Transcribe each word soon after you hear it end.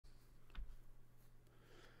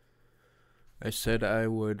I said I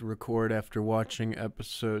would record after watching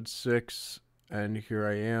episode 6, and here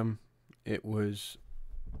I am. It was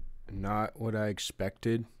not what I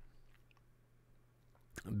expected.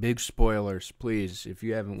 Big spoilers, please. If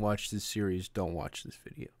you haven't watched this series, don't watch this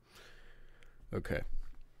video. Okay.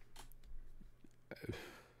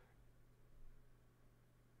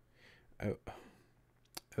 I,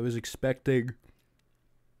 I was expecting,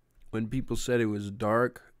 when people said it was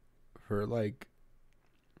dark, for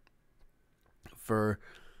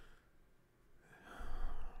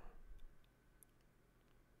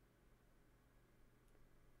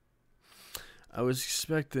I was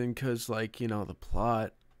expecting, because, the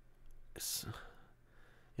plot,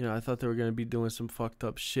 I thought they were going to be doing some fucked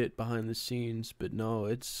up shit behind the scenes, but no,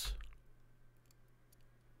 it's...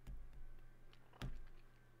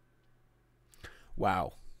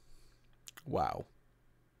 Wow. Wow.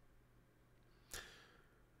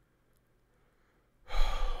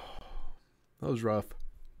 That was rough.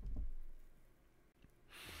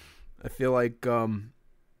 I feel like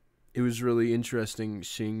it was really interesting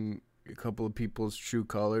seeing a couple of people's true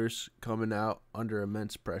colors coming out under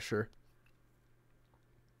immense pressure.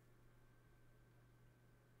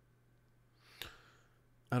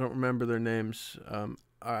 I don't remember their names.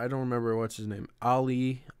 I don't remember what's his name.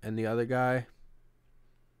 Ali and the other guy.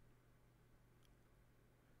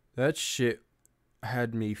 That shit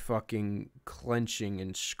had me fucking clenching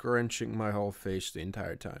and scrunching my whole face the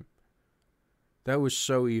entire time. That was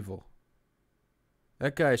so evil.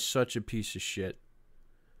 That guy's such a piece of shit.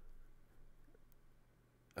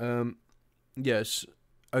 Yes.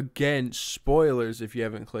 Again, spoilers if you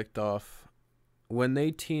haven't clicked off. When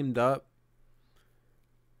they teamed up,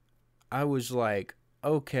 I was like,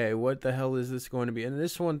 okay, what the hell is this going to be? And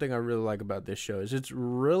this is one thing I really like about this show, is it's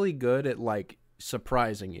really good at,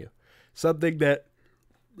 surprising you. Something that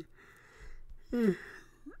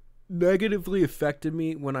negatively affected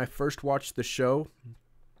me when I first watched the show,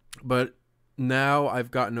 but now I've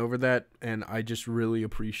gotten over that, and I just really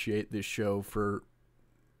appreciate this show for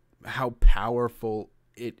how powerful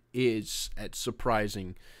it is at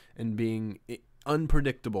surprising and being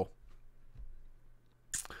unpredictable.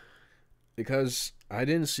 Because I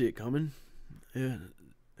didn't see it coming. Yeah.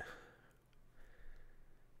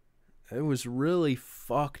 It was really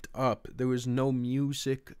fucked up. There was no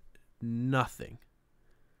music, nothing.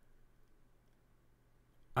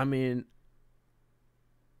 I mean,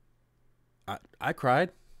 I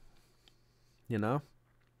cried, I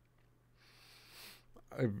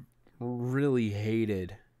really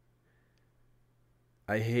hated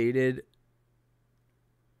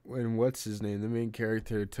when, what's his name, the main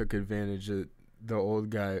character, took advantage of the old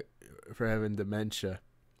guy for having dementia.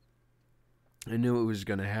 I knew it was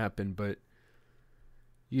going to happen, but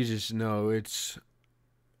you just know it's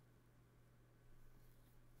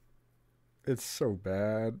so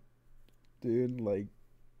bad, dude.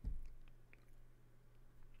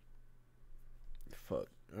 Fuck.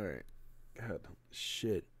 Alright. God,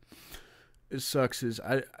 shit. It sucks.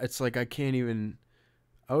 It's like I can't even...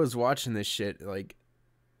 I was watching this shit,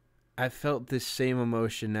 I felt this same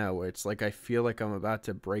emotion now, where it's like I feel like I'm about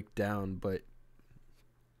to break down, but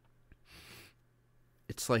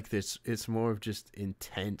it's like this, it's more of just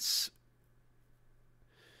intense.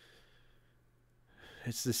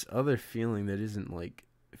 It's this other feeling that isn't like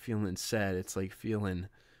feeling sad. It's like feeling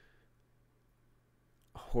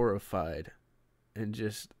horrified and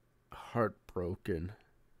just heartbroken.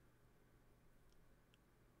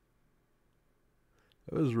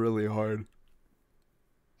 It was really hard.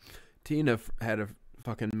 Tina had a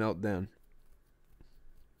fucking meltdown.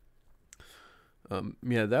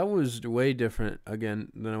 Yeah, that was way different,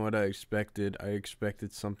 again, than what I expected. I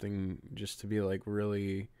expected something just to be,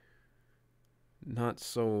 really not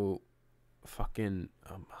so fucking,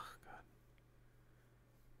 God.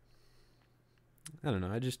 I don't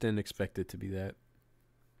know, I just didn't expect it to be that.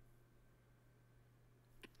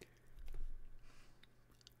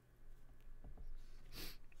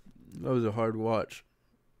 That was a hard watch.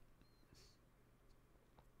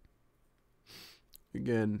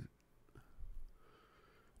 Again,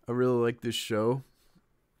 I really like this show.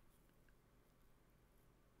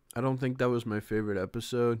 I don't think that was my favorite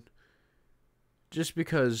episode. Just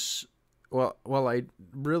because, while I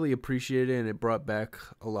really appreciated it and it brought back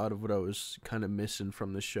a lot of what I was kind of missing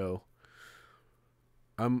from the show,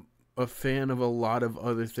 I'm a fan of a lot of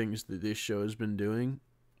other things that this show has been doing.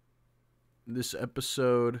 This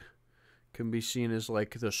episode can be seen as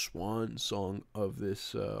the swan song of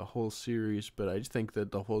this whole series, but I think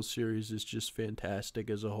that the whole series is just fantastic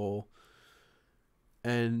as a whole,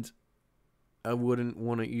 and I wouldn't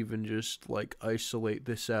want to even just isolate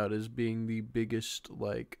this out as being the biggest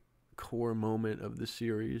core moment of the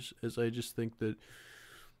series, as I just think that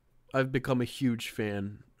I've become a huge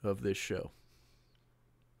fan of this show.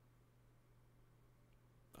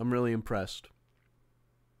 I'm really impressed.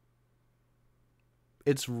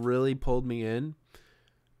 It's really pulled me in,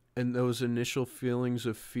 and those initial feelings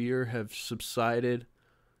of fear have subsided,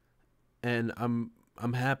 and I'm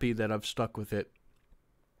happy that I've stuck with it,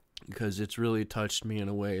 because it's really touched me in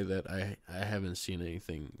a way that I haven't seen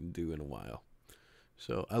anything do in a while.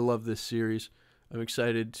 So I love this series. I'm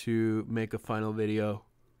excited to make a final video.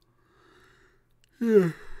 Yeah.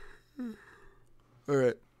 All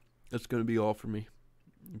right. That's going to be all for me.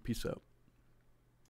 Peace out.